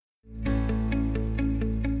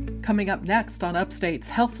Coming up next on Upstate's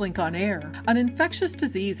HealthLink on Air, an infectious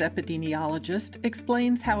disease epidemiologist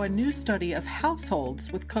explains how a new study of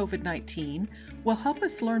households with COVID-19 will help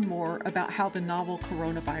us learn more about how the novel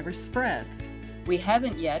coronavirus spreads. We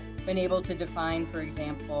haven't yet been able to define, for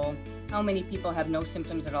example, how many people have no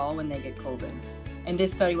symptoms at all when they get COVID. And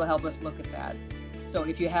this study will help us look at that. So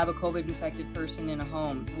if you have a COVID-infected person in a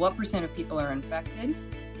home, what percent of people are infected?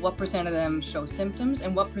 What percent of them show symptoms,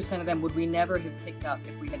 and what percent of them would we never have picked up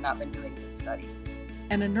if we had not been doing this study?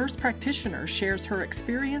 And a nurse practitioner shares her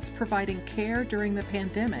experience providing care during the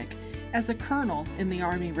pandemic as a colonel in the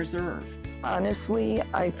Army Reserve. Honestly,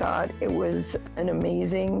 I thought it was an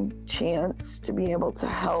amazing chance to be able to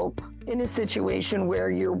help in a situation where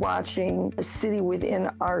you're watching a city within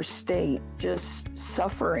our state just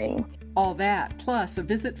suffering. All that, plus a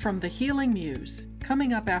visit from the Healing Muse,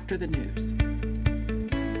 coming up after the news.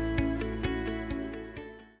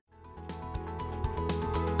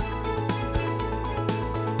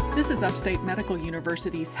 This is Upstate Medical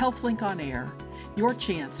University's HealthLink on Air, your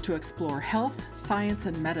chance to explore health, science,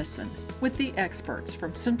 and medicine with the experts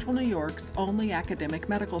from Central New York's only academic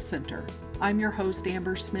medical center. I'm your host,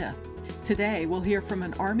 Amber Smith. Today, we'll hear from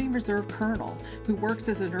an Army Reserve colonel who works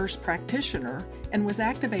as a nurse practitioner and was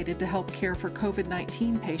activated to help care for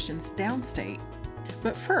COVID-19 patients downstate.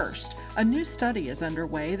 But first, a new study is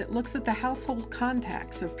underway that looks at the household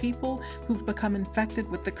contacts of people who've become infected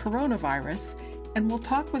with the coronavirus, and we'll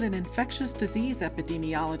talk with an infectious disease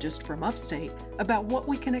epidemiologist from Upstate about what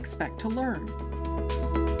we can expect to learn.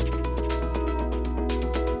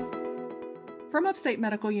 From Upstate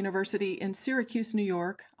Medical University in Syracuse, New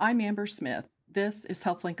York, I'm Amber Smith. This is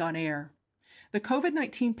HealthLink on Air. The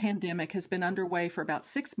COVID-19 pandemic has been underway for about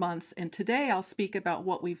 6 months, and today I'll speak about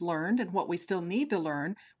what we've learned and what we still need to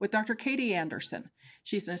learn with Dr. Katie Anderson.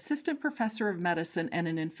 She's an assistant professor of medicine and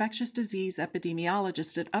an infectious disease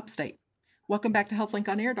epidemiologist at Upstate. Welcome back to HealthLink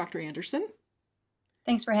on Air, Dr. Anderson.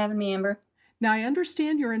 Thanks for having me, Amber. Now, I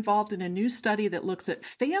understand you're involved in a new study that looks at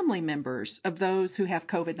family members of those who have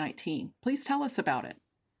COVID-19. Please tell us about it.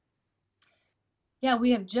 Yeah,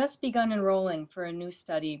 we have just begun enrolling for a new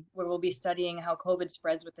study where we'll be studying how COVID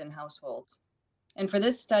spreads within households. And for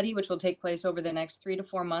this study, which will take place over the next 3 to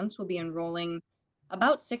 4 months, we'll be enrolling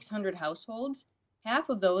about 600 households. Half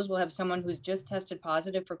of those will have someone who's just tested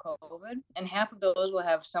positive for COVID, and half of those will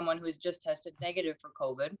have someone who has just tested negative for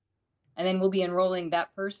COVID. And then we'll be enrolling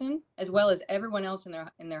that person as well as everyone else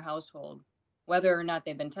in their household, whether or not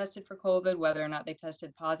they've been tested for COVID, whether or not they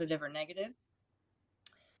tested positive or negative.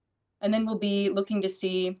 And then we'll be looking to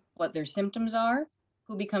see what their symptoms are,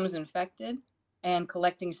 who becomes infected, and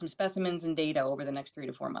collecting some specimens and data over the next 3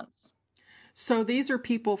 to 4 months. So these are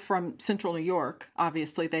people from Central New York.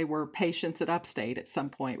 Obviously, they were patients at Upstate at some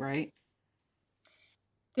point, right?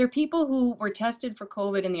 They're people who were tested for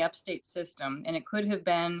COVID in the Upstate system, and it could have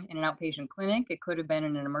been in an outpatient clinic, it could have been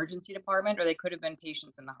in an emergency department, or they could have been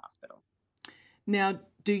patients in the hospital. Now,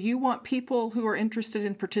 do you want people who are interested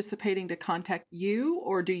in participating to contact you,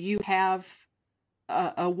 or do you have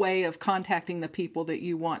a way of contacting the people that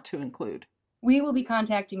you want to include? We will be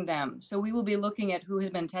contacting them. So we will be looking at who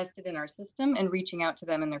has been tested in our system and reaching out to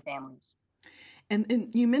them and their families.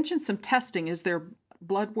 And you mentioned some testing. Is there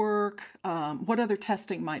blood work? What other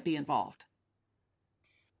testing might be involved?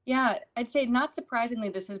 Yeah, I'd say not surprisingly,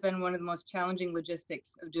 this has been one of the most challenging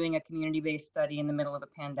logistics of doing a community-based study in the middle of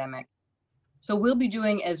a pandemic. So we'll be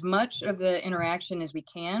doing as much of the interaction as we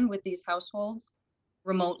can with these households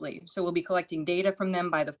remotely. So we'll be collecting data from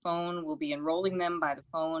them by the phone. We'll be enrolling them by the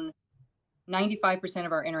phone. 95%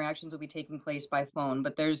 of our interactions will be taking place by phone,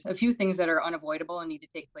 but there's a few things that are unavoidable and need to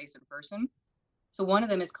take place in person. So one of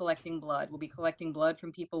them is collecting blood. We'll be collecting blood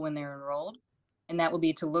from people when they're enrolled, and that will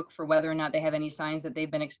be to look for whether or not they have any signs that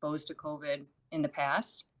they've been exposed to COVID in the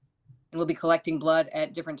past. And we'll be collecting blood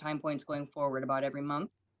at different time points going forward, about every month.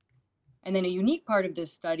 And then a unique part of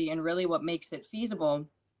this study, and really what makes it feasible,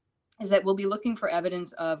 is that we'll be looking for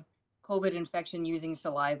evidence of COVID infection using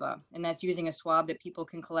saliva, and that's using a swab that people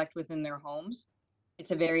can collect within their homes.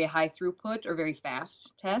 It's a very high throughput or very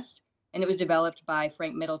fast test, and it was developed by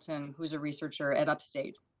Frank Middleton, who's a researcher at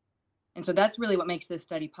Upstate. And so that's really what makes this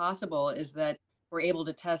study possible, is that we're able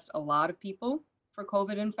to test a lot of people for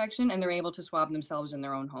COVID infection, and they're able to swab themselves in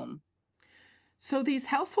their own home. So these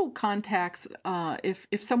household contacts,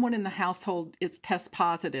 if someone in the household is test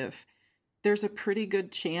positive, there's a pretty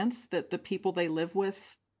good chance that the people they live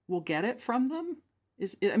with will get it from them?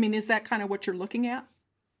 Is that kind of what you're looking at?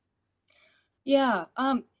 Yeah.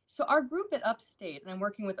 So our group at Upstate, and I'm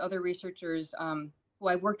working with other researchers who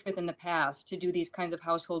I worked with in the past to do these kinds of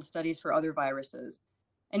household studies for other viruses.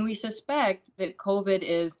 And we suspect that COVID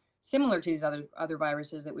is similar to these other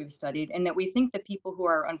viruses that we've studied, and that we think the people who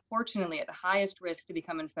are unfortunately at the highest risk to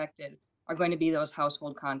become infected are going to be those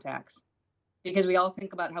household contacts. Because we all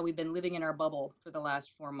think about how we've been living in our bubble for the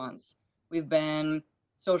last 4 months. We've been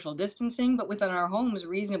social distancing, but within our homes,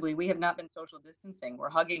 reasonably, we have not been social distancing.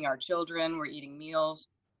 We're hugging our children, we're eating meals,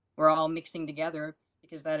 we're all mixing together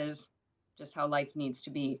because that is just how life needs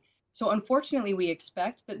to be. So unfortunately, we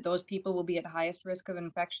expect that those people will be at highest risk of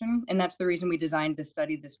infection. And that's the reason we designed the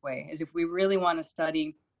study this way, is if we really want to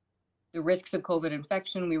study the risks of COVID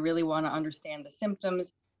infection, we really want to understand the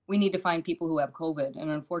symptoms, we need to find people who have COVID.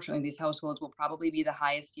 And unfortunately, these households will probably be the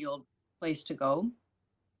highest yield place to go.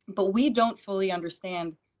 But we don't fully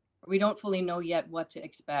understand, we don't fully know yet what to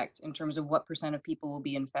expect in terms of what % of people will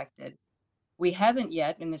be infected. We haven't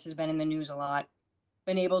yet, and this has been in the news a lot,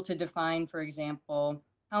 been able to define, for example,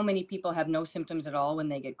 how many people have no symptoms at all when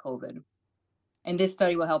they get COVID. And this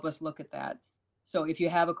study will help us look at that. So if you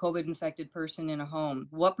have a COVID infected person in a home,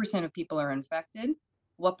 what % of people are infected?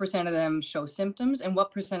 What % of them show symptoms? And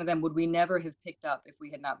what % of them would we never have picked up if we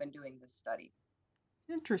had not been doing this study?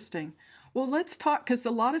 Interesting. Well, let's talk, because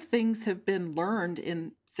a lot of things have been learned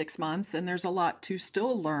in 6 months, and there's a lot to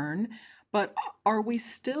still learn. But are we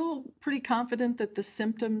still pretty confident that the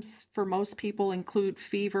symptoms for most people include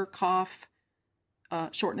fever, cough,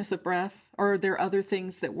 shortness of breath? Or are there other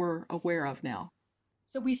things that we're aware of now?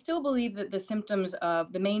 So we still believe that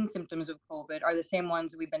the main symptoms of COVID are the same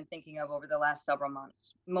ones we've been thinking of over the last several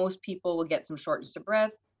months. Most people will get some shortness of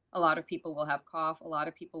breath. A lot of people will have cough. A lot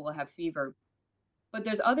of people will have fever. But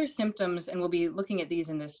there's other symptoms, and we'll be looking at these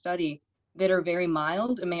in this study, that are very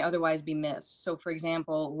mild and may otherwise be missed. So for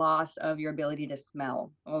example, loss of your ability to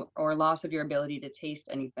smell or loss of your ability to taste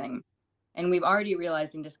anything. And we've already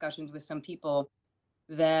realized in discussions with some people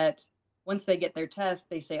that once they get their test,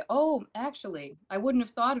 they say, oh, actually, I wouldn't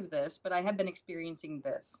have thought of this, but I have been experiencing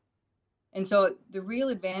this. And so the real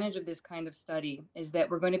advantage of this kind of study is that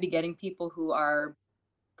we're going to be getting people who are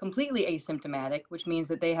completely asymptomatic, which means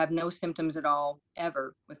that they have no symptoms at all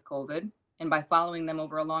ever with COVID. And by following them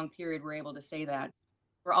over a long period, we're able to say that.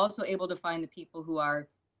 We're also able to find the people who are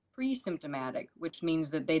pre-symptomatic, which means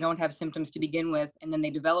that they don't have symptoms to begin with, and then they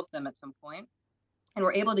develop them at some point. And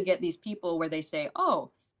we're able to get these people where they say, oh,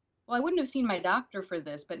 well, I wouldn't have seen my doctor for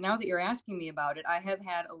this, but now that you're asking me about it, I have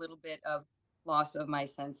had a little bit of loss of my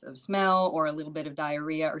sense of smell or a little bit of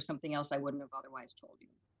diarrhea or something else I wouldn't have otherwise told you.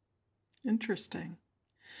 Interesting.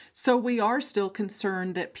 So we are still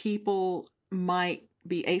concerned that people might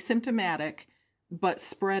be asymptomatic, but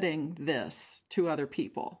spreading this to other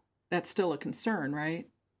people. That's still a concern, right?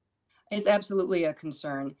 It's absolutely a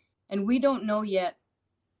concern. And we don't know yet,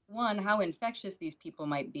 one, how infectious these people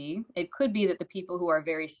might be. It could be that the people who are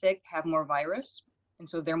very sick have more virus, and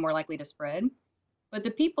so they're more likely to spread. But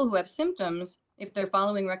the people who have symptoms, if they're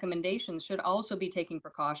following recommendations, should also be taking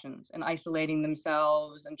precautions and isolating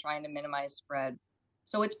themselves and trying to minimize spread.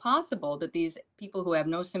 So it's possible that these people who have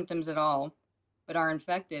no symptoms at all but are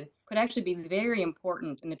infected could actually be very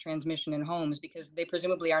important in the transmission in homes because they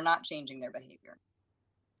presumably are not changing their behavior.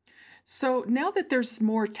 So now that there's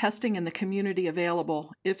more testing in the community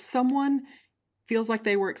available, if someone feels like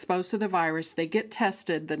they were exposed to the virus, they get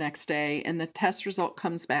tested the next day and the test result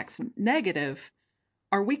comes back negative,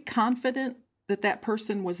 are we confident that that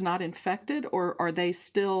person was not infected, or do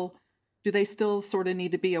they still sort of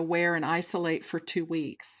need to be aware and isolate for 2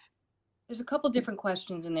 weeks? There's a couple different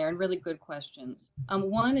questions in there, and really good questions.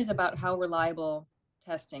 One is about how reliable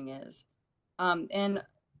testing is. And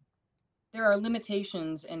there are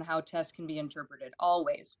limitations in how tests can be interpreted,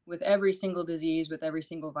 always, with every single disease, with every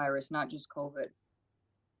single virus, not just COVID.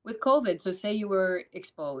 With COVID, so say you were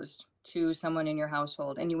exposed to someone in your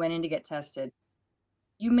household and you went in to get tested,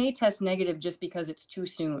 you may test negative just because it's too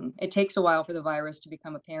soon. It takes a while for the virus to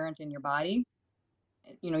become apparent in your body.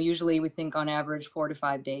 Usually we think on average 4 to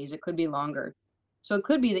 5 days. It could be longer. So it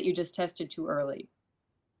could be that you just tested too early.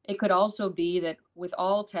 It could also be that with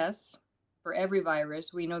all tests for every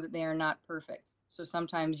virus, we know that they are not perfect. So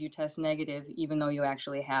sometimes you test negative even though you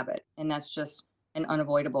actually have it. And that's just an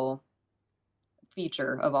unavoidable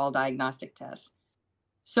feature of all diagnostic tests.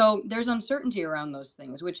 So there's uncertainty around those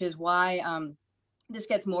things, which is why this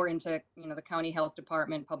gets more into the county health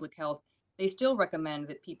department, public health. They still recommend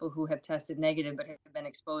that people who have tested negative but have been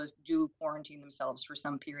exposed do quarantine themselves for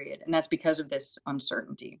some period. And that's because of this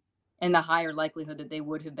uncertainty and the higher likelihood that they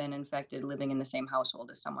would have been infected living in the same household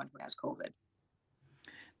as someone who has COVID.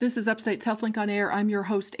 This is Upstate's HealthLink on Air. I'm your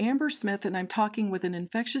host, Amber Smith, and I'm talking with an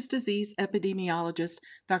infectious disease epidemiologist,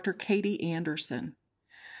 Dr. Katie Anderson.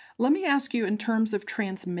 Let me ask you, in terms of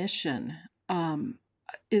transmission,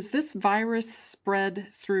 is this virus spread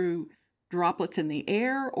through droplets in the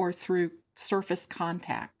air or through surface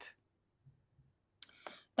contact?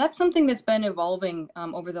 That's something that's been evolving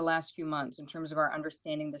over the last few months in terms of our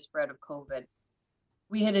understanding the spread of COVID.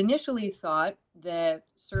 We had initially thought that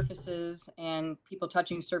surfaces and people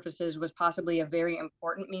touching surfaces was possibly a very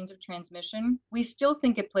important means of transmission. We still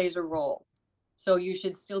think it plays a role. So you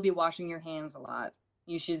should still be washing your hands a lot.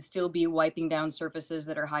 You should still be wiping down surfaces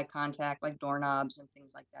that are high contact, like doorknobs and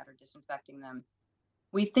things like that, or disinfecting them.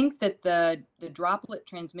 We think that the droplet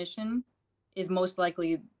transmission is most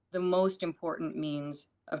likely the most important means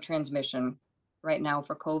of transmission right now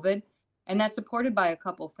for COVID. And that's supported by a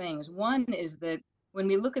couple things. One is that when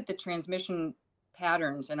we look at the transmission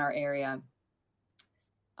patterns in our area,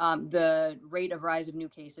 the rate of rise of new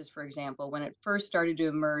cases, for example, when it first started to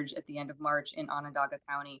emerge at the end of March in Onondaga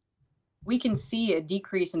County, we can see a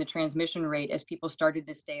decrease in the transmission rate as people started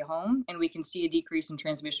to stay home, and we can see a decrease in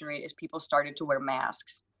transmission rate as people started to wear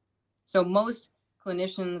masks. So most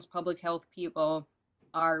clinicians, public health people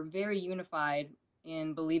are very unified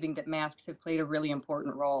in believing that masks have played a really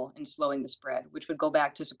important role in slowing the spread, which would go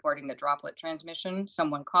back to supporting the droplet transmission.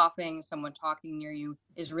 Someone coughing, someone talking near you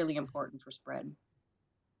is really important for spread.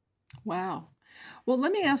 Wow. Well,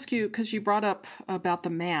 let me ask you, because you brought up about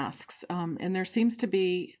the masks, and there seems to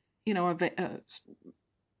be,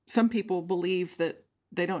 some people believe that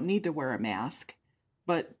they don't need to wear a mask,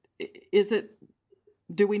 but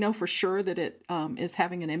do we know for sure that it is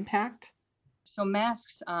having an impact? So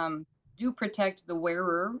masks do protect the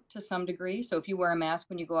wearer to some degree. So if you wear a mask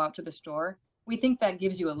when you go out to the store, we think that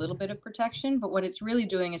gives you a little bit of protection, but what it's really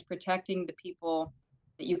doing is protecting the people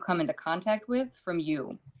that you come into contact with from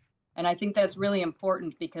you. And I think that's really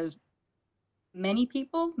important because many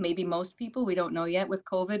people, maybe most people, we don't know yet, with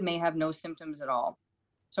COVID may have no symptoms at all.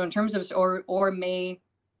 So in terms of, or may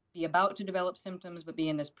be about to develop symptoms, but be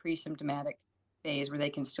in this pre-symptomatic phase where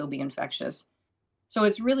they can still be infectious. So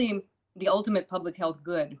it's really the ultimate public health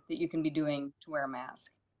good that you can be doing to wear a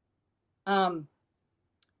mask.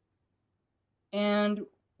 And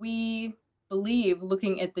we believe,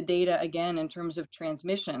 looking at the data again in terms of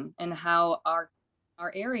transmission and how our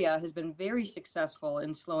area has been very successful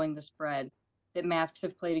in slowing the spread, that masks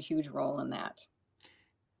have played a huge role in that.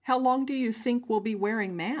 How long do you think we'll be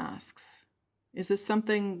wearing masks? Is this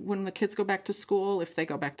something when the kids go back to school, if they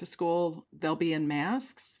go back to school, they'll be in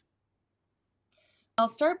masks? I'll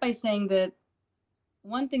start by saying that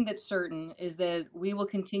one thing that's certain is that we will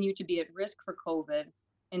continue to be at risk for COVID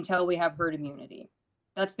until we have herd immunity.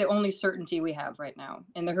 That's the only certainty we have right now.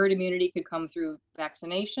 And the herd immunity could come through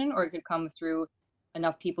vaccination, or it could come through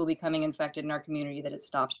enough people becoming infected in our community that it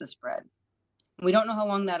stops the spread. We don't know how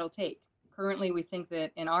long that'll take. Currently, we think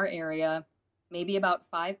that in our area, maybe about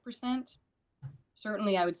 5%,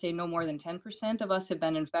 certainly I would say no more than 10% of us have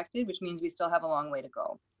been infected, which means we still have a long way to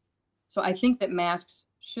go. So I think that masks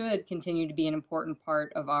should continue to be an important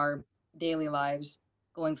part of our daily lives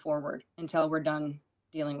going forward until we're done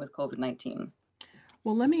dealing with COVID-19.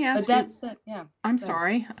 Well, let me ask you. I'm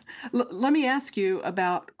sorry. Let me ask you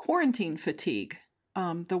about quarantine fatigue.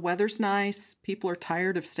 The weather's nice. People are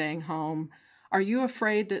tired of staying home. Are you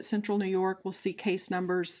afraid that Central New York will see case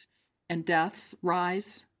numbers and deaths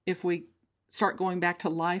rise if we start going back to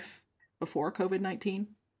life before COVID-19?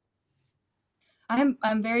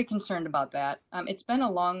 I'm very concerned about that. It's been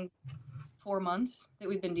a long 4 months that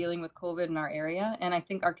we've been dealing with COVID in our area, and I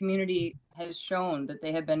think our community has shown that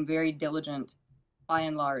they have been very diligent, by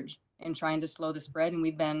and large, in trying to slow the spread, and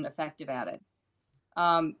we've been effective at it.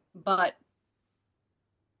 But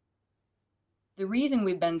the reason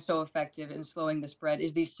we've been so effective in slowing the spread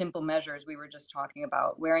is these simple measures we were just talking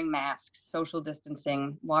about: wearing masks, social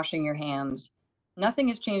distancing, washing your hands. Nothing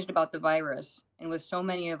has changed about the virus, and with so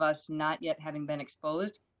many of us not yet having been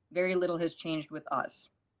exposed, very little has changed with us.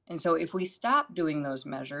 And so if we stop doing those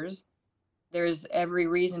measures, there's every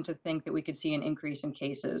reason to think that we could see an increase in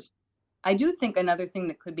cases. I do think another thing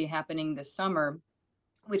that could be happening this summer,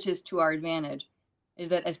 which is to our advantage, is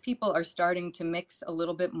that as people are starting to mix a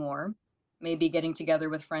little bit more, maybe getting together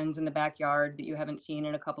with friends in the backyard that you haven't seen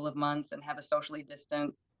in a couple of months and have a socially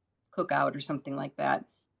distant cookout or something like that,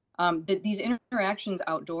 that these interactions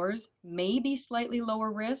outdoors may be slightly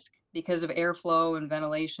lower risk because of airflow and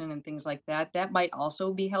ventilation and things like that. That might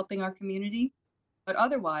also be helping our community. But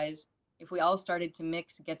otherwise, if we all started to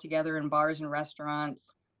mix, get together in bars and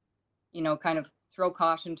restaurants, kind of throw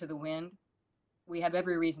caution to the wind, we have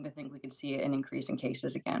every reason to think we could see an increase in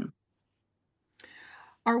cases again.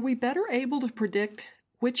 Are we better able to predict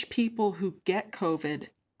which people who get COVID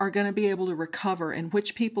are going to be able to recover and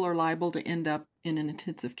which people are liable to end up in an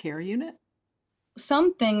intensive care unit?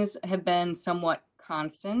 Some things have been somewhat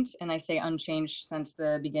constant, and I say unchanged since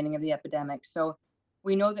the beginning of the epidemic. So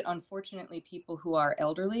we know that unfortunately people who are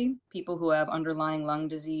elderly, people who have underlying lung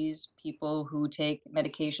disease, people who take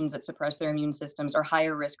medications that suppress their immune systems are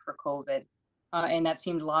higher risk for COVID. And that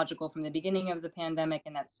seemed logical from the beginning of the pandemic,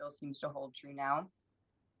 and that still seems to hold true now.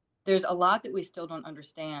 There's a lot that we still don't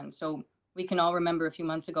understand. So we can all remember a few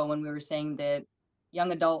months ago when we were saying that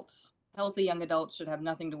young adults, healthy young adults, should have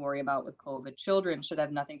nothing to worry about with COVID. Children should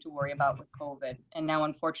have nothing to worry about with COVID. And now,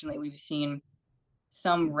 unfortunately, we've seen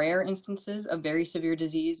some rare instances of very severe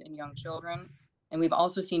disease in young children. And we've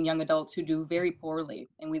also seen young adults who do very poorly.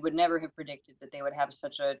 And we would never have predicted that they would have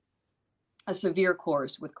such a severe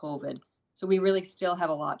course with COVID. So we really still have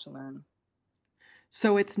a lot to learn.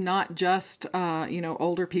 So it's not just,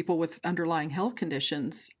 older people with underlying health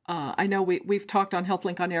conditions. I know we've talked on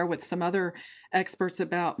HealthLink on Air with some other experts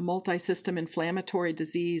about multi-system inflammatory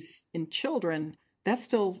disease in children. That's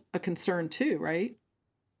still a concern too, right?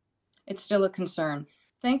 It's still a concern.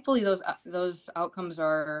 Thankfully, those outcomes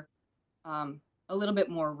are a little bit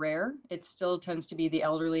more rare. It still tends to be the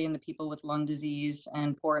elderly and the people with lung disease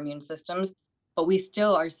and poor immune systems. But we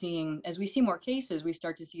still are seeing, as we see more cases, we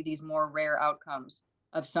start to see these more rare outcomes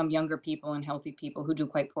of some younger people and healthy people who do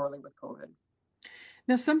quite poorly with COVID.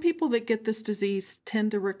 Now, some people that get this disease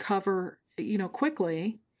tend to recover,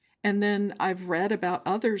 quickly. And then I've read about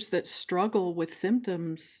others that struggle with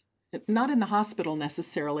symptoms, not in the hospital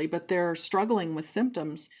necessarily, but they're struggling with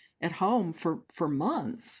symptoms at home for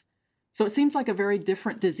months. So it seems like a very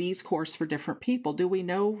different disease course for different people. Do we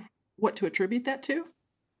know what to attribute that to?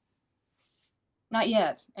 Not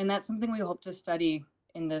yet. And that's something we hope to study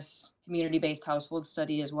in this community-based household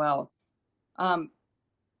study as well.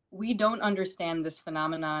 We don't understand this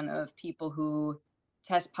phenomenon of people who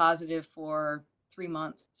test positive for 3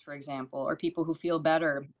 months, for example, or people who feel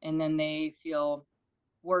better and then they feel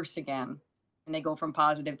worse again and they go from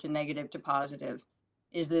positive to negative to positive.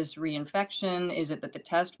 Is this reinfection? Is it that the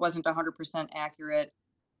test wasn't 100% accurate?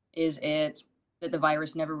 Is it that the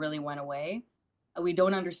virus never really went away? We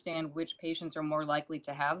don't understand which patients are more likely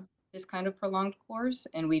to have this kind of prolonged course,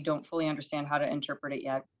 and we don't fully understand how to interpret it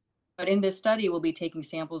yet. But in this study, we'll be taking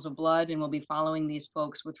samples of blood and we'll be following these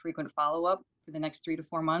folks with frequent follow-up for the next 3 to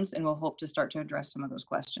 4 months, and we'll hope to start to address some of those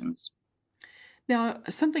questions. Now,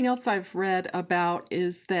 something else I've read about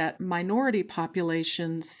is that minority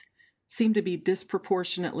populations seem to be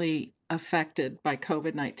disproportionately affected by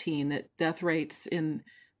COVID-19, that death rates in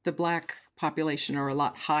the Black population are a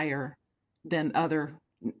lot higher than other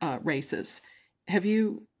races. Have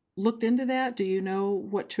you looked into that? Do you know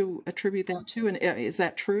what to attribute that to? And is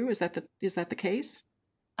that true? Is that the case?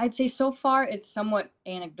 I'd say so far it's somewhat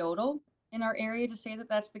anecdotal in our area to say that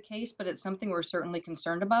that's the case, but it's something we're certainly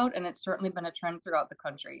concerned about, and it's certainly been a trend throughout the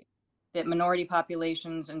country that minority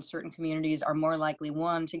populations in certain communities are more likely,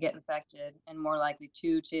 one, to get infected, and more likely,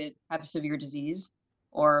 two, to have severe disease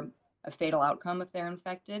or a fatal outcome if they're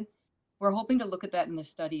infected. We're hoping to look at that in this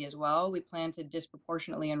study as well. We plan to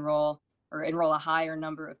disproportionately enroll a higher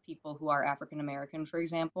number of people who are African American, for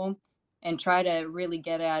example, and try to really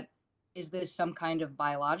get at, is this some kind of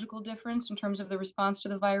biological difference in terms of the response to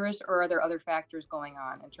the virus, or are there other factors going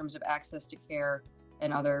on in terms of access to care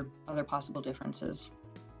and other possible differences?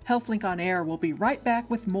 HealthLink on Air will be right back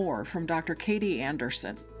with more from Dr. Katie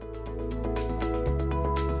Anderson.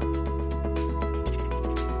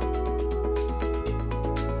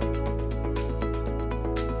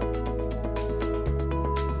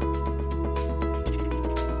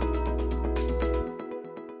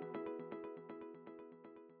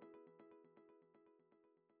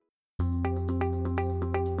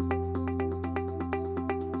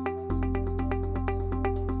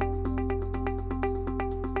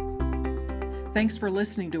 Thanks for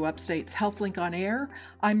listening to Upstate's HealthLink on Air.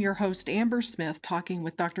 I'm your host, Amber Smith, talking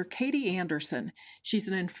with Dr. Katie Anderson. She's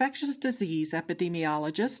an infectious disease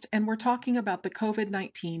epidemiologist, and we're talking about the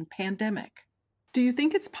COVID-19 pandemic. Do you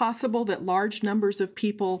think it's possible that large numbers of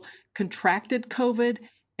people contracted COVID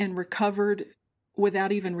and recovered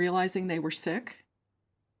without even realizing they were sick?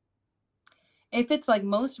 If it's like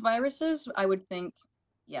most viruses, I would think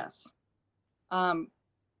yes.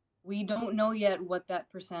 We don't know yet what that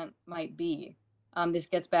percent might be. This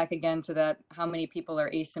gets back again to that how many people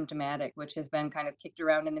are asymptomatic, which has been kind of kicked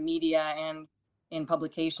around in the media and in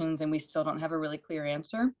publications, and we still don't have a really clear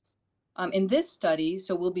answer. In this study,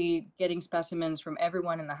 so we'll be getting specimens from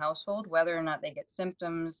everyone in the household, whether or not they get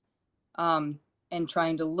symptoms, and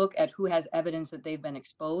trying to look at who has evidence that they've been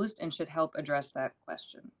exposed and should help address that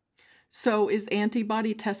question. So is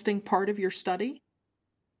antibody testing part of your study?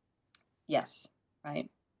 Yes, right.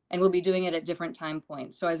 And we'll be doing it at different time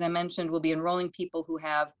points. So as I mentioned, we'll be enrolling people who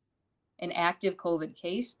have an active COVID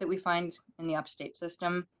case that we find in the upstate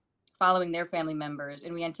system, following their family members.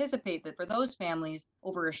 And we anticipate that for those families,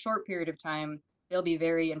 over a short period of time, they'll be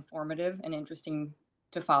very informative and interesting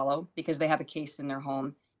to follow because they have a case in their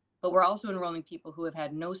home. But we're also enrolling people who have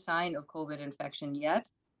had no sign of COVID infection yet,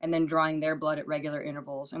 and then drawing their blood at regular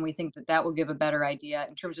intervals. And we think that that will give a better idea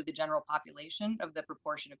in terms of the general population of the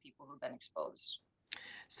proportion of people who've been exposed.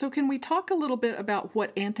 So can we talk a little bit about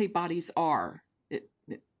what antibodies are?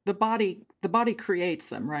 The body creates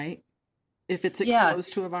them, right? If it's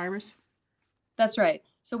exposed to a virus? That's right.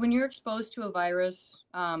 So when you're exposed to a virus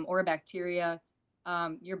or a bacteria,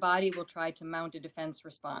 your body will try to mount a defense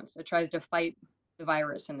response. It tries to fight the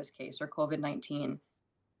virus in this case, or COVID-19.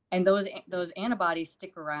 And those antibodies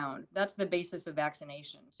stick around. That's the basis of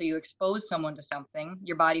vaccination. So you expose someone to something,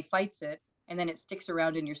 your body fights it, and then it sticks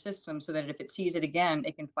around in your system so that if it sees it again,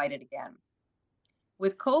 it can fight it again.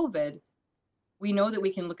 With COVID, we know that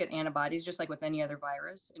we can look at antibodies just like with any other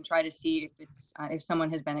virus and try to see if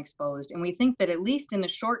someone has been exposed. And we think that at least in the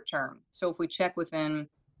short term, so if we check within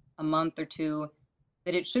a month or two,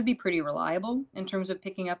 that it should be pretty reliable in terms of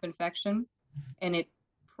picking up infection. And it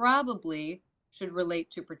probably should relate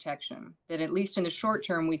to protection, that at least in the short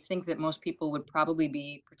term, we think that most people would probably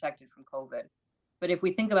be protected from COVID. But if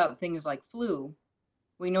we think about things like flu,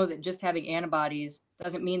 we know that just having antibodies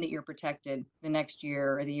doesn't mean that you're protected the next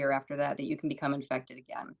year or the year after that you can become infected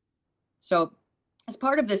again. So as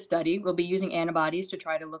part of this study, we'll be using antibodies to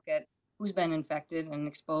try to look at who's been infected and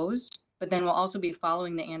exposed, but then we'll also be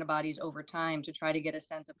following the antibodies over time to try to get a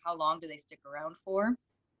sense of how long do they stick around for?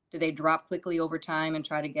 Do they drop quickly over time, and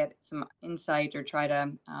try to get some insight or try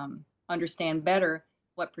to understand better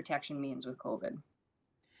what protection means with COVID.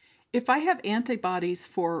 If I have antibodies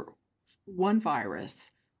for one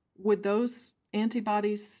virus, would those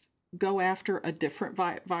antibodies go after a different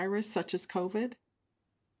virus, such as COVID?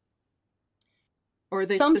 Or are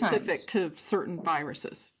they specific to certain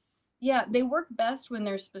viruses? Yeah, they work best when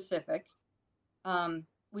they're specific,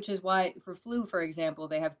 which is why for flu, for example,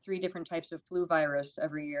 they have 3 different types of flu virus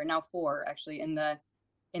every year. Now 4, actually, in the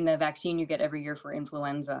vaccine you get every year for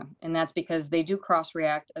influenza. And that's because they do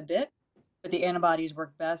cross-react a bit, but the antibodies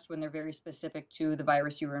work best when they're very specific to the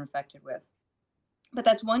virus you were infected with. But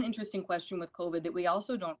that's one interesting question with COVID that we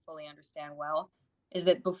also don't fully understand well, is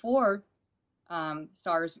that before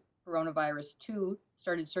SARS coronavirus 2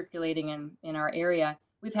 started circulating in our area,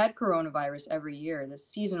 we've had coronavirus every year, the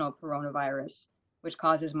seasonal coronavirus, which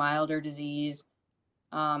causes milder disease.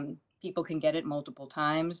 People can get it multiple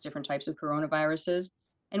times, different types of coronaviruses.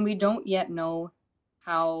 And we don't yet know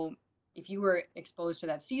how, if you were exposed to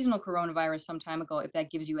that seasonal coronavirus some time ago, if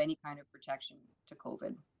that gives you any kind of protection to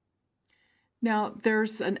COVID. Now,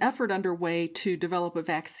 there's an effort underway to develop a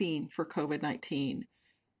vaccine for COVID-19.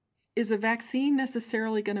 Is a vaccine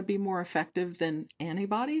necessarily going to be more effective than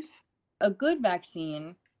antibodies? A good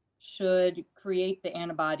vaccine should create the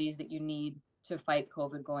antibodies that you need to fight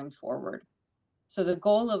COVID going forward. So the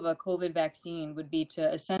goal of a COVID vaccine would be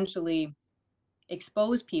to essentially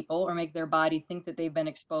expose people or make their body think that they've been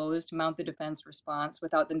exposed, mount the defense response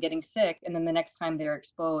without them getting sick, and then the next time they're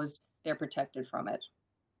exposed, they're protected from it.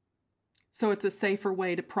 So it's a safer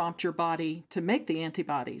way to prompt your body to make the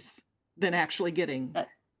antibodies than actually getting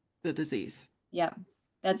the disease. Yeah,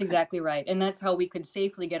 that's exactly right. And that's how we could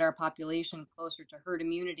safely get our population closer to herd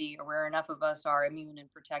immunity, or where enough of us are immune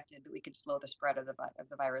and protected that we could slow the spread of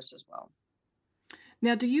the virus as well.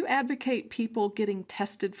 Now, do you advocate people getting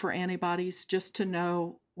tested for antibodies just to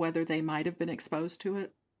know whether they might have been exposed to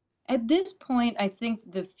it? At this point, I think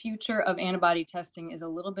the future of antibody testing is a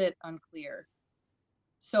little bit unclear.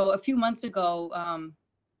 So a few months ago,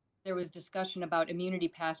 there was discussion about immunity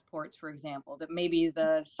passports, for example, that maybe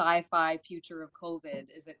the sci-fi future of COVID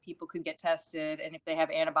is that people could get tested, and if they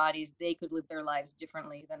have antibodies, they could live their lives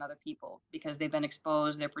differently than other people because they've been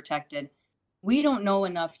exposed, they're protected. We don't know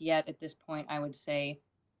enough yet at this point, I would say,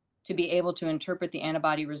 to be able to interpret the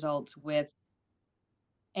antibody results with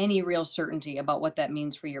any real certainty about what that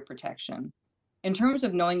means for your protection. In terms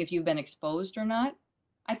of knowing if you've been exposed or not,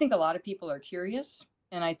 I think a lot of people are curious.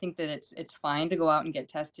 And I think that it's fine to go out and get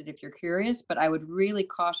tested if you're curious, but I would really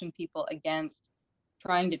caution people against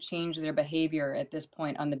trying to change their behavior at this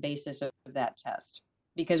point on the basis of that test,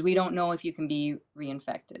 because we don't know if you can be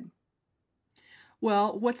reinfected.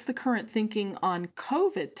 Well, what's the current thinking on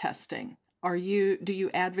COVID testing? Do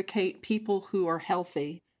you advocate people who are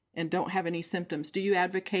healthy and don't have any symptoms? Do you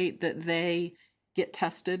advocate that they get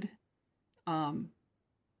tested?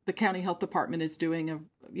 The county health department is doing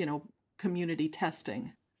community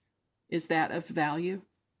testing. Is that of value?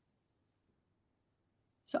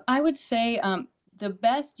 So I would say the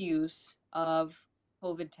best use of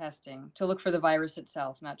COVID testing to look for the virus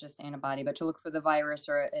itself, not just antibody, but to look for the virus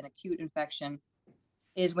or an acute infection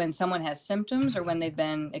is when someone has symptoms or when they've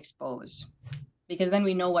been exposed, because then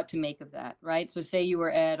we know what to make of that, right? So say you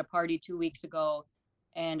were at a party 2 weeks ago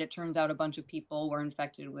and it turns out a bunch of people were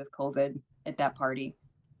infected with COVID at that party.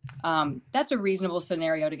 That's a reasonable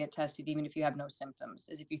scenario to get tested, even if you have no symptoms,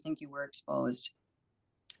 as if you think you were exposed.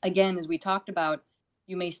 Again, as we talked about,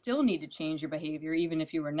 you may still need to change your behavior, even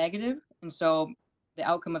if you were negative. And so the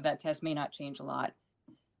outcome of that test may not change a lot.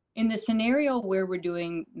 In the scenario where we're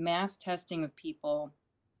doing mass testing of people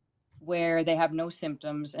where they have no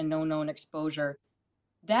symptoms and no known exposure,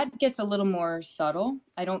 that gets a little more subtle.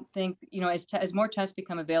 I don't think, as more tests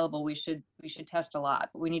become available, we should test a lot,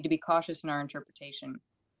 but we need to be cautious in our interpretation.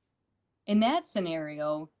 In that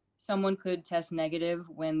scenario, someone could test negative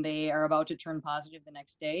when they are about to turn positive the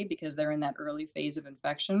next day because they're in that early phase of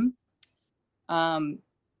infection. And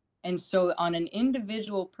so on an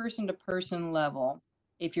individual person-to-person level,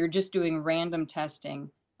 if you're just doing random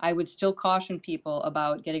testing, I would still caution people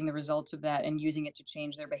about getting the results of that and using it to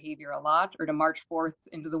change their behavior a lot, or to march forth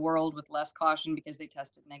into the world with less caution because they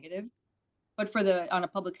tested negative. But on a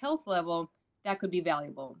public health level, that could be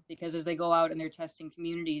valuable, because as they go out and they're testing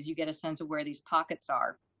communities, you get a sense of where these pockets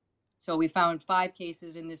are. So we found 5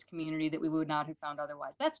 cases in this community that we would not have found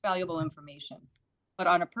otherwise. That's valuable information. But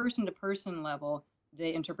on a person-to-person level,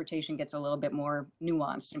 the interpretation gets a little bit more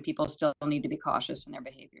nuanced, and people still need to be cautious in their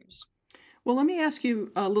behaviors. Well, let me ask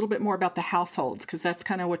you a little bit more about the households, because that's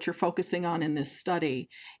kind of what you're focusing on in this study.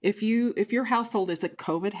 If your household is a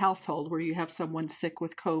COVID household where you have someone sick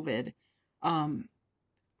with COVID,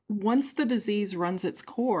 once the disease runs its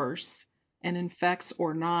course and infects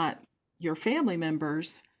or not your family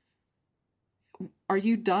members, are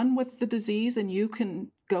you done with the disease and you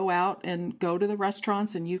can go out and go to the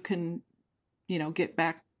restaurants and you can, get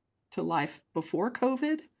back to life before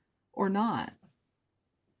COVID or not?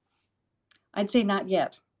 I'd say not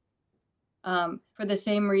yet. For the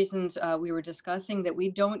same reasons we were discussing, that we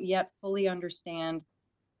don't yet fully understand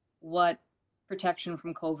what protection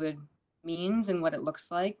from COVID means and what it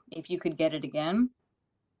looks like if you could get it again.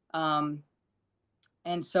 And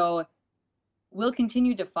so we'll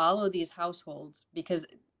continue to follow these households, because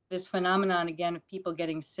this phenomenon, again, of people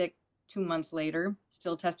getting sick 2 months later,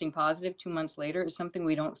 still testing positive 2 months later, is something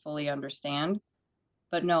we don't fully understand.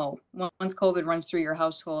 But no, once COVID runs through your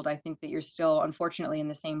household, I think that you're still, unfortunately, in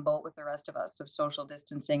the same boat with the rest of us of social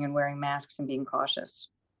distancing and wearing masks and being cautious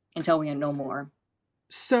until we know more.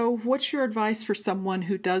 So what's your advice for someone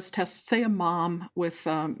who does test, say a mom with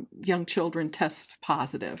young children tests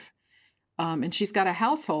positive, and she's got a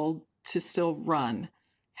household to still run?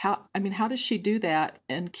 How does she do that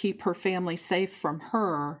and keep her family safe from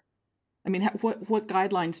her? What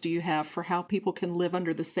guidelines do you have for how people can live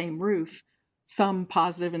under the same roof, some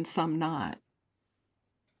positive and some not?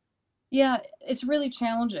 Yeah, it's really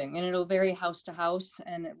challenging, and it'll vary house to house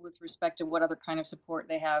and with respect to what other kind of support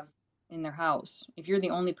they have in their house. If you're the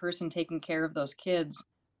only person taking care of those kids,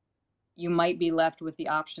 you might be left with the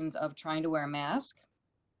options of trying to wear a mask.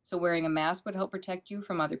 So wearing a mask would help protect you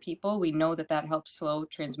from other people. We know that helps slow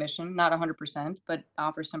transmission, not 100%, but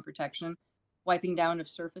offers some protection. Wiping down of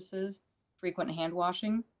surfaces, frequent hand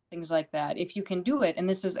washing, things like that. If you can do it, and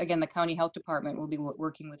this is, again, the county health department will be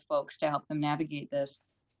working with folks to help them navigate this.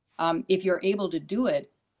 If you're able to do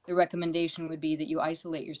it, the recommendation would be that you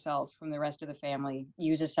isolate yourself from the rest of the family,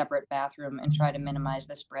 use a separate bathroom, and try to minimize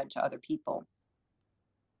the spread to other people.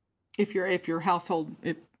 If your household,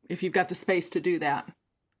 if you've got the space to do that.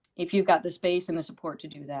 If you've got the space and the support to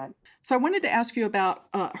do that. So I wanted to ask you about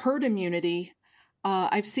herd immunity.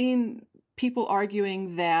 I've seen people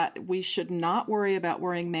arguing that we should not worry about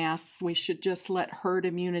wearing masks. We should just let herd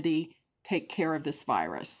immunity take care of this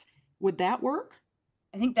virus. Would that work?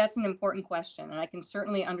 I think that's an important question, and I can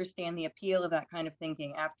certainly understand the appeal of that kind of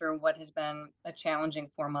thinking after what has been a challenging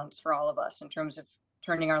 4 months for all of us in terms of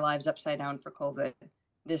turning our lives upside down for COVID.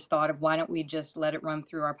 This thought of, why don't we just let it run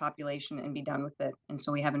through our population and be done with it, and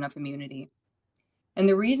so we have enough immunity. And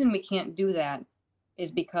the reason we can't do that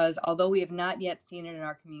is because although we have not yet seen it in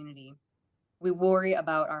our community, we worry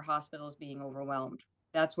about our hospitals being overwhelmed.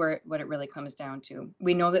 That's what it really comes down to.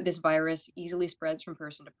 We know that this virus easily spreads from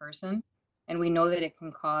person to person, and we know that it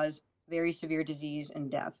can cause very severe disease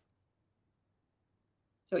and death.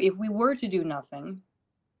 So if we were to do nothing,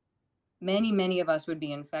 many of us would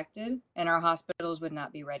be infected, and our hospitals would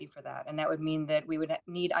not be ready for that. And that would mean that we would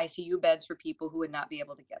need ICU beds for people who would not be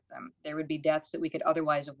able to get them. There would be deaths that we could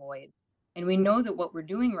otherwise avoid. And we know that what we're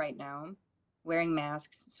doing right now, wearing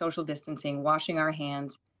masks, social distancing, washing our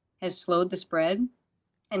hands, has slowed the spread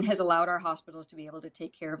and has allowed our hospitals to be able to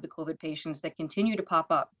take care of the COVID patients that continue to pop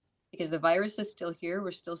up because the virus is still here.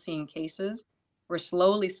 We're still seeing cases. We're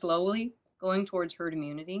slowly going towards herd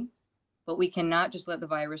immunity, but we cannot just let the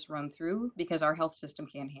virus run through because our health system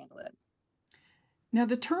can't handle it. Now,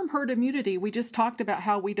 the term herd immunity, we just talked about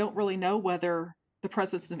how we don't really know whether the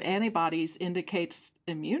presence of antibodies indicates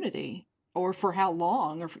immunity or for how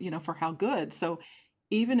long or, for how good. So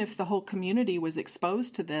even if the whole community was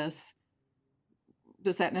exposed to this,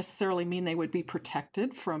 does that necessarily mean they would be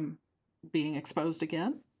protected from being exposed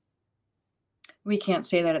again? We can't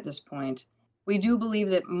say that at this point. We do believe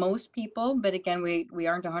that most people, but again, we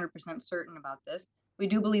aren't 100% certain about this. We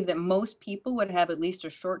do believe that most people would have at least a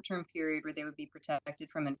short-term period where they would be protected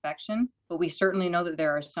from infection, but we certainly know that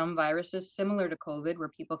there are some viruses similar to COVID where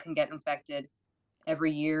people can get infected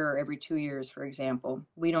every year or every 2 years, for example.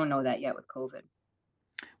 We don't know that yet with COVID.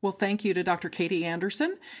 Well, thank you to Dr. Katie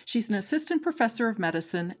Anderson. She's an assistant professor of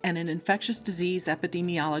medicine and an infectious disease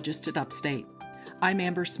epidemiologist at Upstate. I'm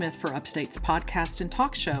Amber Smith for Upstate's podcast and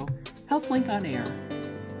talk show, HealthLink on Air.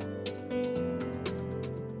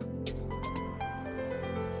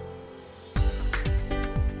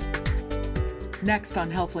 Next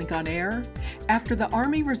on HealthLink on Air, after the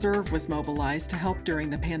Army Reserve was mobilized to help during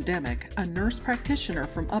the pandemic, a nurse practitioner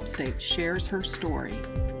from Upstate shares her story.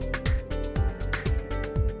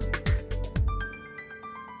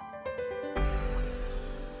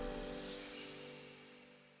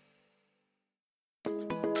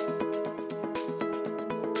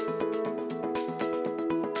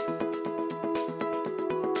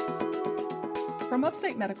 From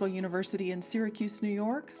Upstate Medical University in Syracuse, New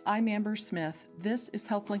York, I'm Amber Smith. This is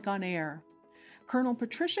HealthLink on Air. Colonel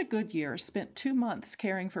Patricia Goodyear spent 2 months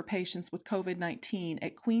caring for patients with COVID-19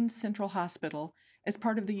 at Queens Central Hospital as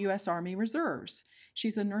part of the U.S. Army Reserves.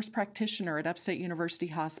 She's a nurse practitioner at Upstate University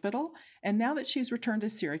Hospital, and now that she's returned to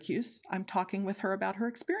Syracuse, I'm talking with her about her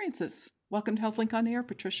experiences. Welcome to HealthLink on Air,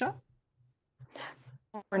 Patricia.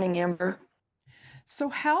 Good morning, Amber. So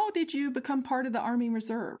how did you become part of the Army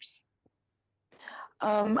Reserves?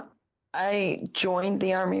 I joined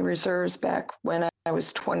the Army Reserves back when I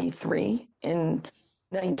was 23 in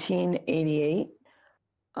 1988.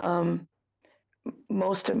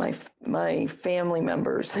 Most of my family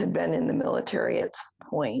members had been in the military at some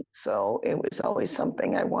point, so it was always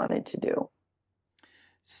something I wanted to do.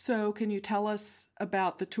 So can you tell us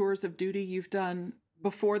about the tours of duty you've done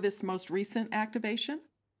before this most recent activation?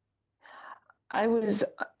 I was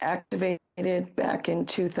activated back in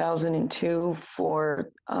 2002 for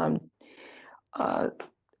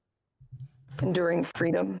Enduring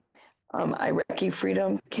Freedom, Iraqi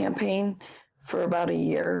Freedom Campaign for about a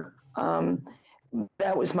year.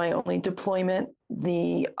 That was my only deployment.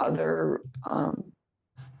 The other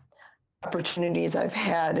opportunities I've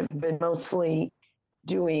had have been mostly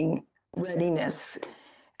doing readiness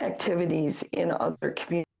activities in other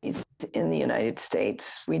communities in the United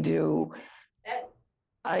States. We do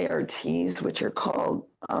IRTs, which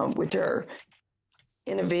are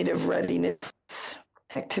innovative readiness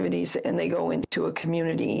activities, and they go into a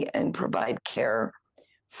community and provide care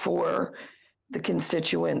for the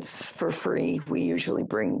constituents for free. We usually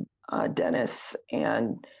bring dentists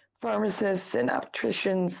and pharmacists and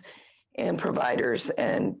opticians and providers,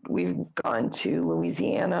 and we've gone to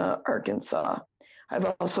Louisiana, Arkansas. I've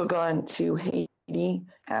also gone to Haiti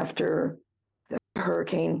after the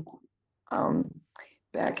hurricane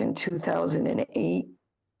back in 2008,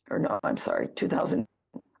 2000.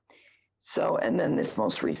 So, and then this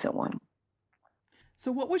most recent one.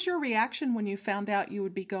 So what was your reaction when you found out you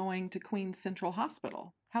would be going to Queens Central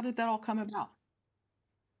Hospital? How did that all come about?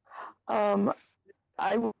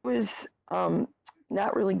 I was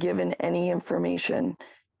not really given any information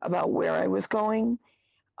about where I was going.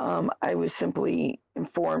 I was simply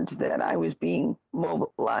informed that I was being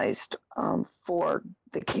mobilized for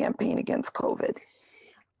the campaign against COVID.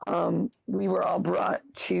 We were all brought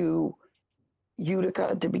to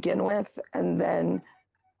Utica to begin with, and then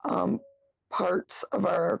parts of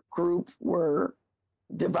our group were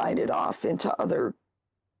divided off into other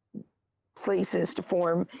places to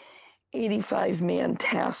form 85-man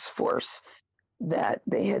task force that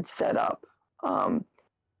they had set up,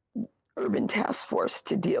 urban task force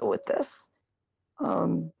to deal with this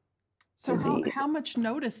disease. How much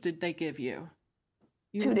notice did they give you?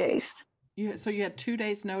 2 days. So you had 2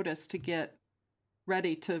 days notice to get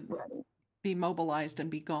ready to be mobilized and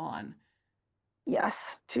be gone.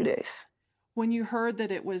 Yes, 2 days. When you heard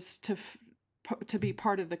that it was to be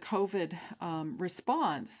part of the COVID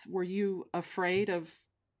response, were you afraid of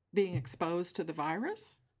being exposed to the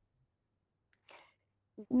virus?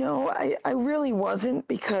 No, I really wasn't,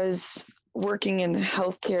 because working in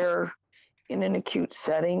healthcare in an acute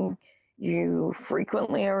setting, you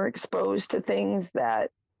frequently are exposed to things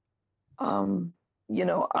that,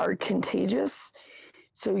 are contagious.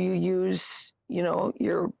 So you use,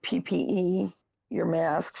 your PPE, your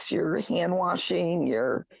masks, your hand washing,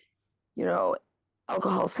 your, you know,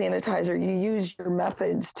 alcohol sanitizer. You use your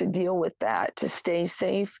methods to deal with that, to stay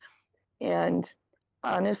safe. And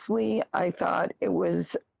honestly, I thought it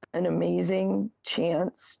was an amazing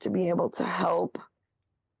chance to be able to help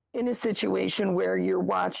in a situation where you're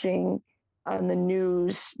watching on the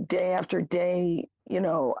news day after day,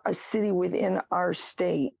 a city within our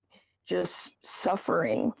state just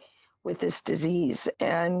suffering with this disease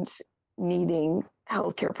and needing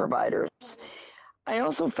healthcare providers. I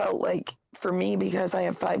also felt like for me, because I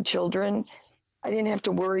have 5 children, I didn't have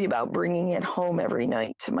to worry about bringing it home every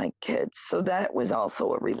night to my kids. So that was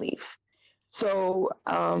also a relief. So,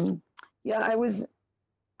 yeah, I won't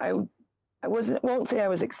say I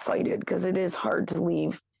was excited because it is hard to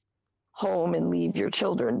leave home and leave your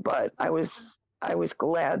children, but I was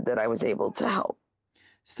glad that I was able to help.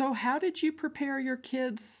 So how did you prepare your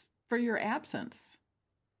kids for your absence?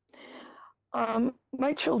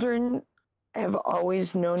 My children have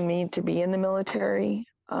always known me to be in the military.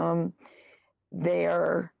 They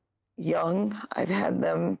are young. I've had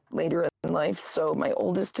them later in life. So my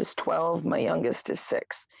oldest is 12, my youngest is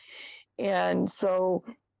 6. And so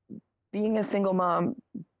being a single mom,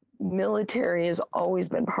 military has always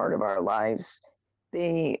been part of our lives.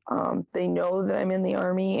 They know that I'm in the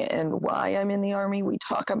Army and why I'm in the Army. We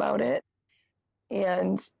talk about it.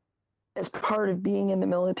 And as part of being in the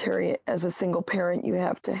military as a single parent, you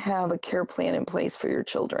have to have a care plan in place for your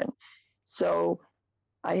children. So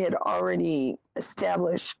I had already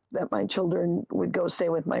established that my children would go stay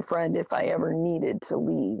with my friend if I ever needed to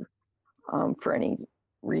leave for any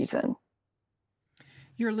reason.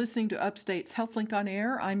 You're listening to Upstate's HealthLink on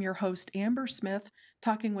Air. I'm your host, Amber Smith,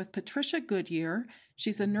 talking with Patricia Goodyear.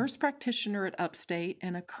 She's a nurse practitioner at Upstate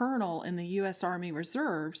and a colonel in the U.S. Army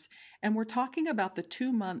Reserves, and we're talking about the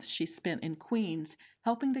 2 months she spent in Queens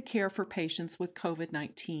helping to care for patients with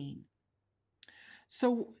COVID-19.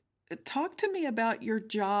 So talk to me about your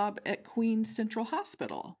job at Queens Central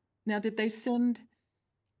Hospital. Now, did they send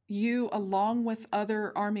you along with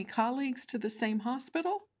other Army colleagues to the same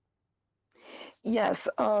hospital? Yes,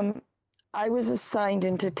 I was assigned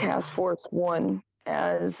into Task Force 1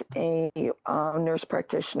 as a nurse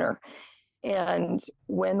practitioner. And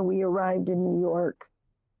when we arrived in New York,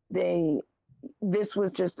 this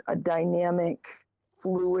was just a dynamic,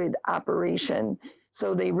 fluid operation.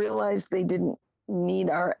 So they realized they didn't need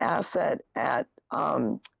our asset at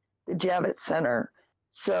the Javits Center.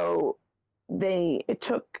 So it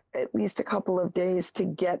took at least a couple of days to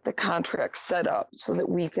get the contract set up so that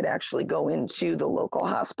we could actually go into the local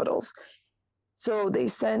hospitals. So they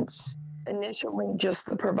sent initially just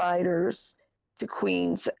the providers to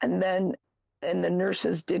Queens, and the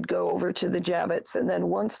nurses did go over to the Javits. And then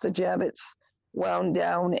once the Javits wound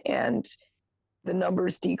down and the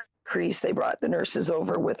numbers decreased, they brought the nurses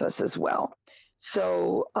over with us as well.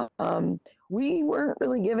 So we weren't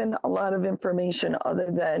really given a lot of information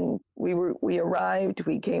other than we arrived,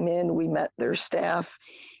 we came in, we met their staff,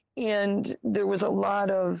 and there was a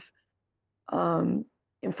lot of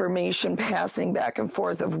information passing back and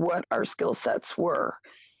forth of what our skill sets were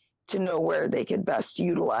to know where they could best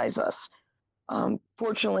utilize us.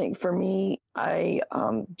 Fortunately for me, I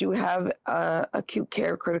do have acute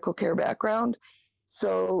care, critical care background.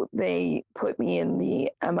 So they put me in the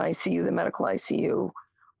MICU, the medical ICU,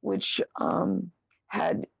 which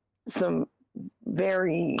had some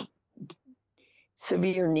very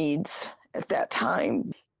severe needs at that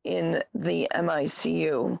time in the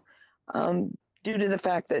MICU due to the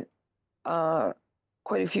fact that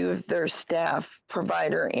quite a few of their staff,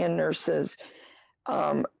 provider and nurses,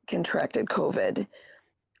 contracted COVID.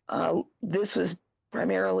 This was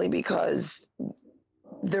primarily because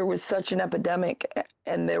there was such an epidemic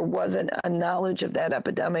and there wasn't a knowledge of that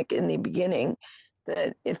epidemic in the beginning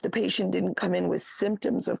that if the patient didn't come in with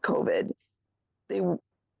symptoms of COVID,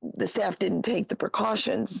 the staff didn't take the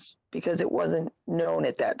precautions because it wasn't known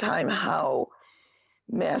at that time how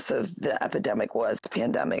massive the epidemic was, the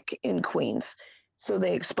pandemic in Queens. So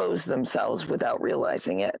they exposed themselves without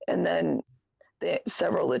realizing it. And then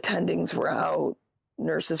several attendings were out,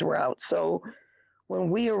 nurses were out. So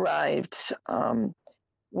when we arrived,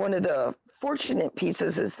 one of the fortunate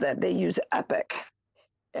pieces is that they use Epic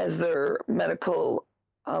as their medical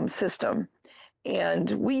system, and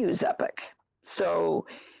we use Epic. So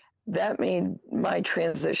that made my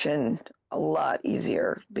transition a lot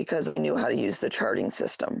easier because I knew how to use the charting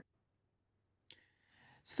system.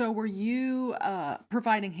 So were you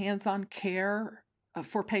providing hands-on care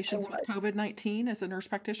for patients with COVID-19 as a nurse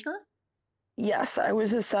practitioner? Yes, I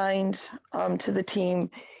was assigned to the team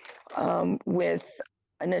with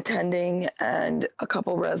an attending and a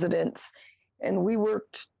couple residents, and we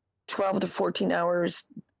worked 12 to 14 hours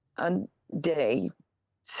a day,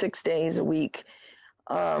 6 days a week.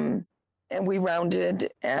 And we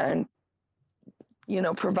rounded and,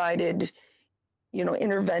 provided,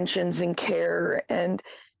 interventions and care. And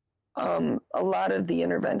a lot of the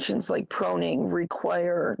interventions like proning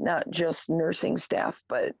require not just nursing staff,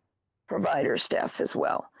 but provider staff as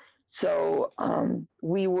well. So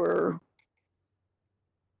we were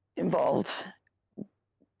involved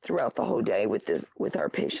throughout the whole day with our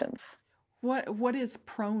patients. What is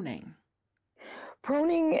proning?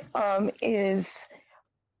 Proning is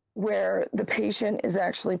where the patient is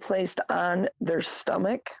actually placed on their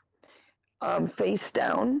stomach, face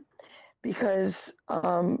down, because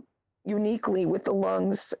uniquely with the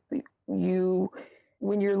lungs,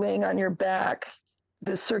 when you're laying on your back,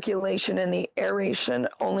 the circulation and the aeration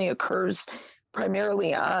only occurs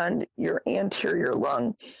primarily on your anterior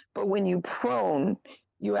lung. But when you prone,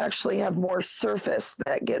 you actually have more surface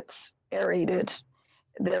that gets aerated.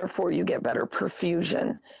 Therefore, you get better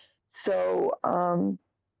perfusion. So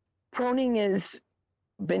proning has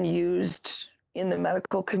been used in the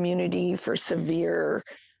medical community for severe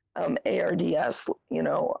ARDS,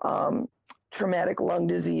 traumatic lung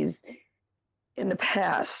disease in the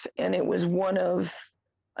past. And it was one of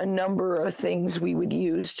a number of things we would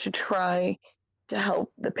use to try to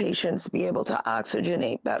help the patients be able to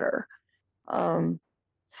oxygenate better.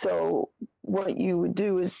 So what you would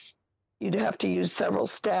do is you'd have to use several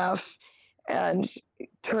staff and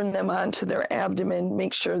turn them onto their abdomen,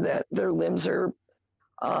 make sure that their limbs are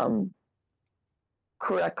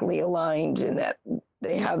correctly aligned and that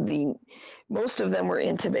they have most of them were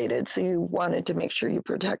intubated. So you wanted to make sure you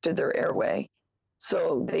protected their airway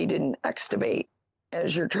so they didn't extubate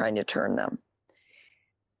as you're trying to turn them.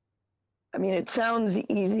 I mean, it sounds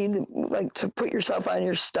easy to put yourself on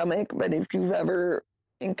your stomach, but if you've ever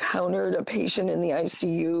encountered a patient in the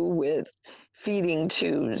ICU with feeding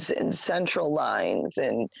tubes and central lines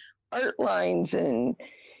and art lines and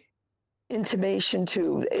intubation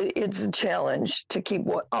tube, it's a challenge to keep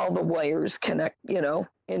all the wires connect,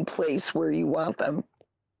 in place where you want them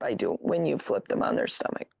when you flip them on their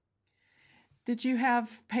stomach. Did you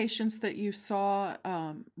have patients that you saw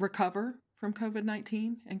recover from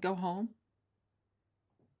COVID-19 and go home?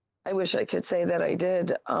 I wish I could say that I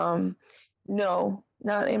did. No,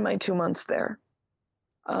 not in my 2 months there.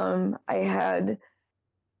 I had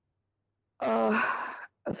a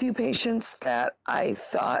few patients that I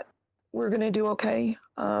thought were going to do okay.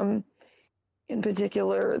 In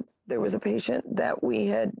particular, there was a patient that we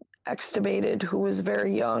had extubated who was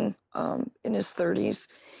very young, in his 30s.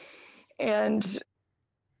 And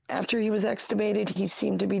after he was extubated, he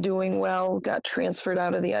seemed to be doing well, got transferred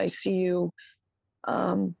out of the ICU.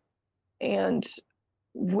 And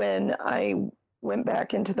when I went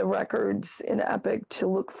back into the records in Epic to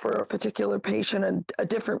look for a particular patient, a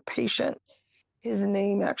different patient, his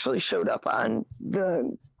name actually showed up on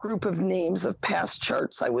the group of names of past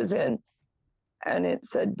charts I was in, and it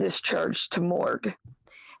said discharged to morgue.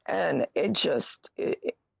 And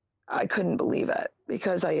I couldn't believe it,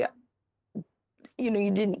 because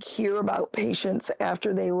you didn't hear about patients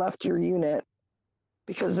after they left your unit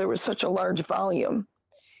because there was such a large volume.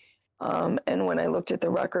 And when I looked at the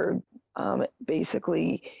record,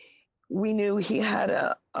 basically, we knew he had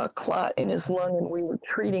a clot in his lung and we were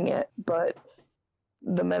treating it, but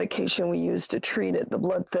the medication we used to treat it, the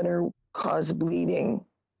blood thinner, caused bleeding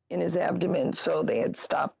in his abdomen. So they had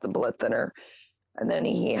stopped the blood thinner. And then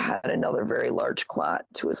he had another very large clot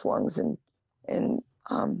to his lungs and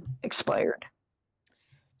expired.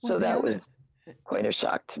 So that was quite a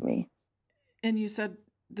shock to me. And you said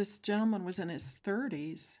this gentleman was in his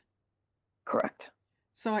 30s. Correct.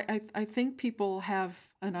 So I think people have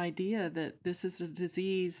an idea that this is a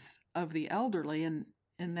disease of the elderly, and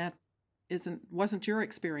that wasn't your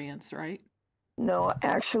experience, right? No,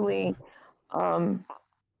 actually,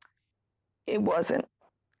 it wasn't.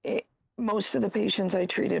 Most of the patients I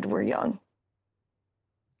treated were young.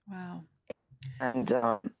 Wow. And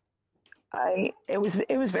it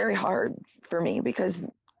was very hard for me, because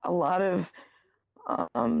a lot of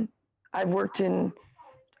I've worked in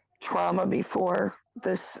trauma before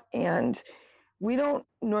this, and we don't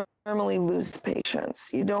normally lose patients.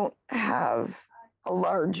 You don't have a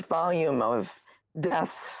large volume of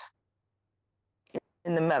deaths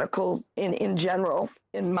in the medical, in general,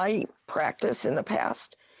 in my practice in the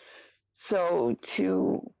past. So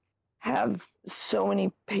to have so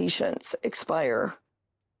many patients expire.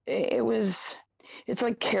 It's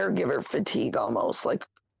like caregiver fatigue almost, like,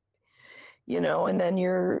 and then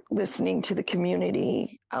you're listening to the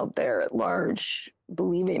community out there at large,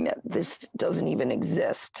 believing that this doesn't even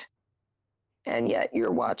exist. And yet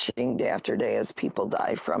you're watching day after day as people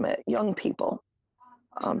die from it. Young people,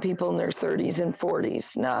 people in their 30s and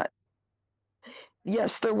 40s,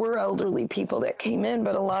 yes, there were elderly people that came in,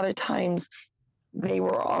 but a lot of times they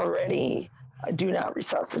were already do not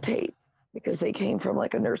resuscitate because they came from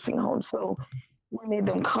like a nursing home. So we made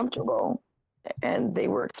them comfortable and they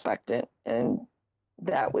were expectant, and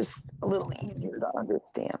that was a little easier to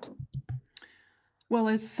understand. Well,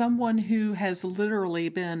 as someone who has literally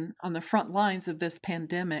been on the front lines of this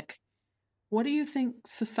pandemic, what do you think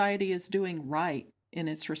society is doing right in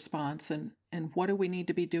its response, and what do we need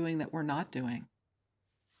to be doing that we're not doing?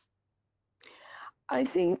 I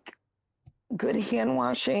think good hand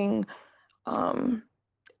washing, hand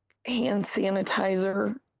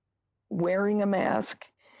sanitizer, wearing a mask,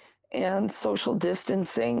 and social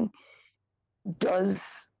distancing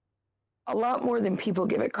does a lot more than people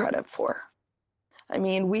give it credit for. I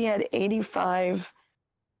mean, we had 85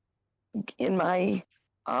 in my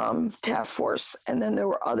task force, and then there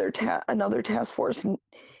were another task force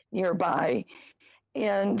nearby,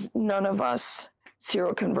 and none of us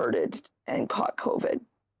seroconverted and caught COVID.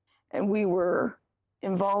 And we were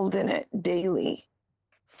involved in it daily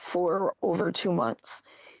for over 2 months.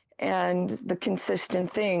 And the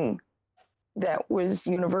consistent thing that was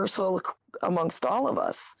universal amongst all of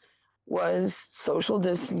us was social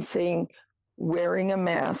distancing, wearing a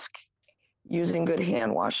mask, using good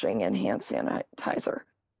hand washing and hand sanitizer.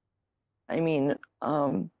 I mean,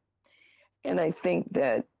 and I think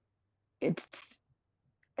that it's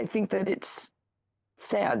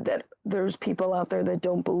sad that there's people out there that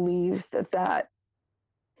don't believe that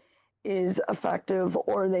is effective,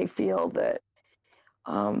 or they feel that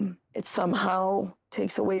it somehow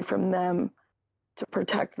takes away from them to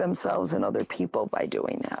protect themselves and other people by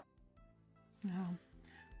doing that. Yeah.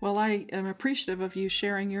 Well, I am appreciative of you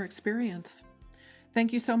sharing your experience.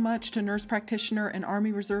 Thank you so much to nurse practitioner and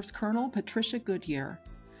Army Reserves Colonel Patricia Goodyear.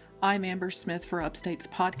 I'm Amber Smith for Upstate's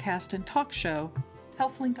podcast and talk show,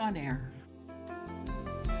 HealthLink on Air.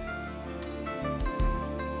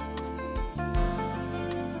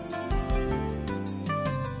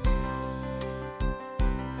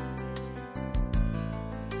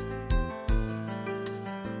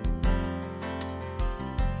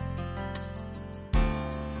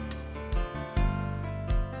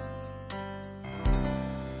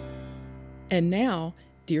 And now,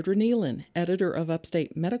 Deirdre Nealon, editor of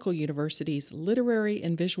Upstate Medical University's Literary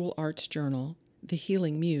and Visual Arts Journal, The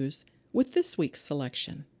Healing Muse, with this week's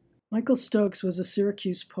selection. Michael Stokes was a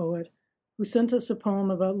Syracuse poet who sent us a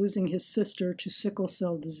poem about losing his sister to sickle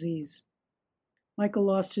cell disease. Michael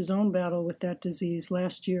lost his own battle with that disease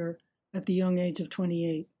last year at the young age of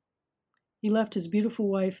 28. He left his beautiful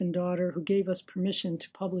wife and daughter, who gave us permission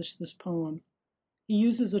to publish this poem. He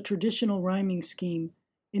uses a traditional rhyming scheme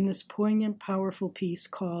in this poignant, powerful piece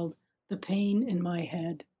called The Pain in My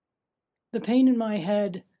Head. The pain in my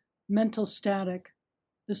head, mental static,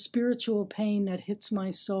 the spiritual pain that hits my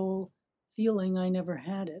soul, feeling I never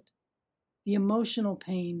had it. The emotional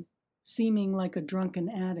pain, seeming like a drunken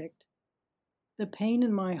addict. The pain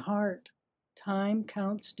in my heart, time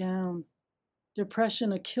counts down.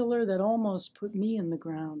 Depression, a killer that almost put me in the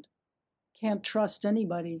ground. Can't trust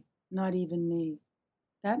anybody, not even me.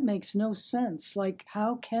 That makes no sense. Like,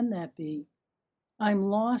 how can that be? I'm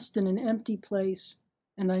lost in an empty place,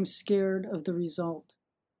 and I'm scared of the result.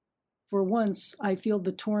 For once, I feel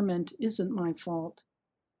the torment isn't my fault.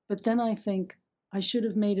 But then I think I should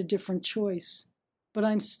have made a different choice. But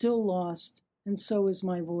I'm still lost, and so is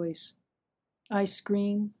my voice. I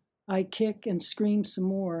scream, I kick and scream some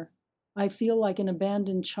more. I feel like an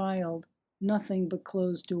abandoned child, nothing but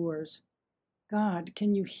closed doors. God,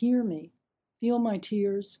 can you hear me? Feel my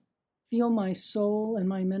tears, feel my soul and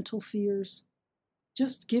my mental fears.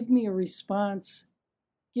 Just give me a response.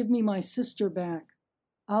 Give me my sister back.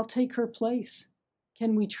 I'll take her place.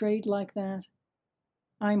 Can we trade like that?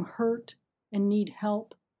 I'm hurt and need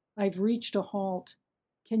help. I've reached a halt.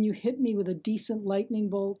 Can you hit me with a decent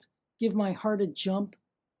lightning bolt? Give my heart a jump,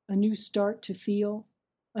 a new start to feel,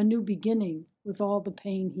 a new beginning with all the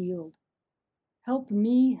pain healed. Help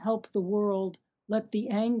me help the world. Let the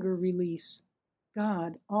anger release.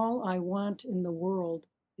 God, all I want in the world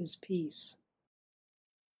is peace.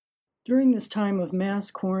 During this time of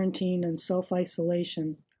mass quarantine and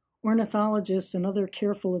self-isolation, ornithologists and other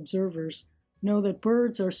careful observers know that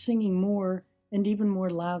birds are singing more and even more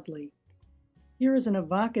loudly. Here is an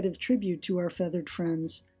evocative tribute to our feathered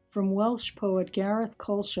friends from Welsh poet Gareth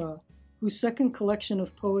Colshaw, whose second collection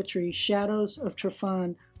of poetry, Shadows of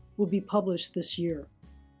Tryfan, will be published this year.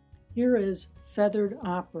 Here is Feathered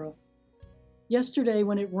Opera. Yesterday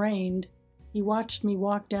when it rained, he watched me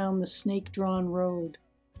walk down the snake-drawn road.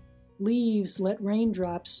 Leaves let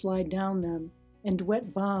raindrops slide down them, and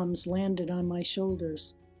wet bombs landed on my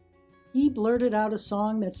shoulders. He blurted out a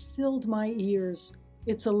song that filled my ears.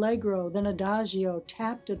 Its allegro, then adagio,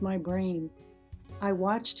 tapped at my brain. I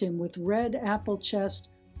watched him with red apple chest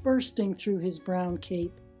bursting through his brown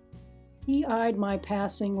cape. He eyed my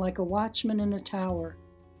passing like a watchman in a tower.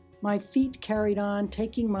 My feet carried on,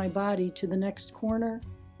 taking my body to the next corner,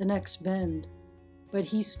 the next bend. But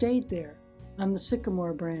he stayed there, on the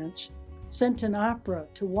sycamore branch, sent an opera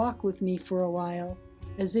to walk with me for a while,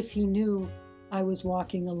 as if he knew I was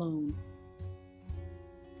walking alone.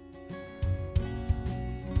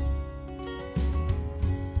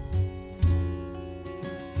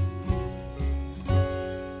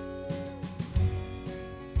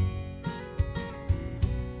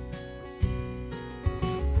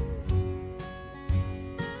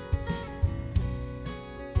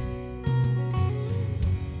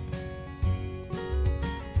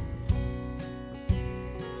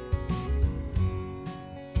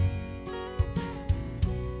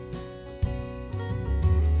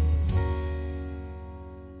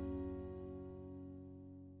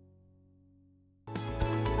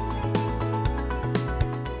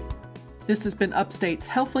 This has been Upstate's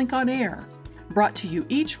HealthLink on Air, brought to you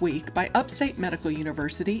each week by Upstate Medical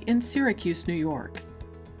University in Syracuse, New York.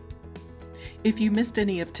 If you missed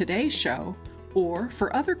any of today's show, or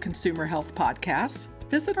for other consumer health podcasts,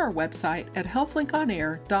 visit our website at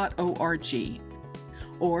healthlinkonair.org,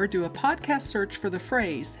 or do a podcast search for the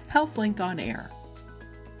phrase HealthLink on Air.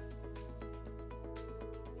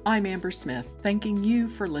 I'm Amber Smith, thanking you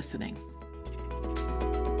for listening.